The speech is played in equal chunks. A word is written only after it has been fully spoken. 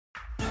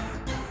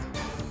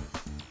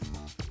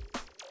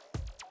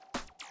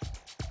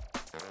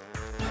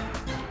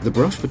The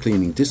brush for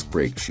cleaning disc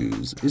brake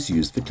shoes is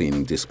used for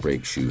cleaning disc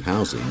brake shoe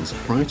housings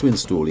prior to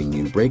installing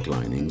new brake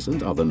linings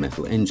and other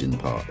metal engine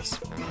parts.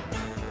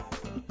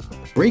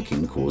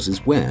 Braking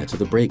causes wear to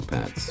the brake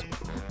pads.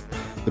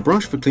 The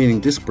brush for cleaning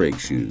disc brake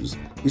shoes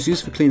is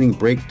used for cleaning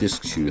brake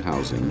disc shoe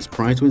housings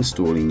prior to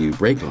installing new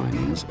brake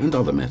linings and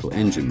other metal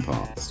engine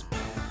parts.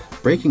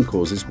 Braking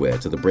causes wear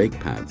to the brake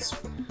pads.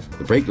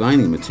 The brake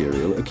lining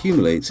material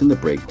accumulates in the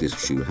brake disc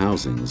shoe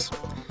housings.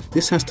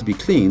 This has to be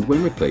cleaned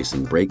when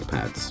replacing brake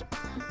pads.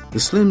 The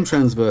slim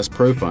transverse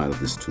profile of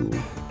this tool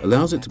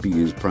allows it to be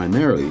used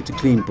primarily to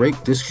clean brake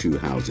disc shoe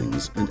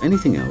housings and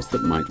anything else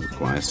that might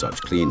require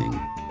such cleaning.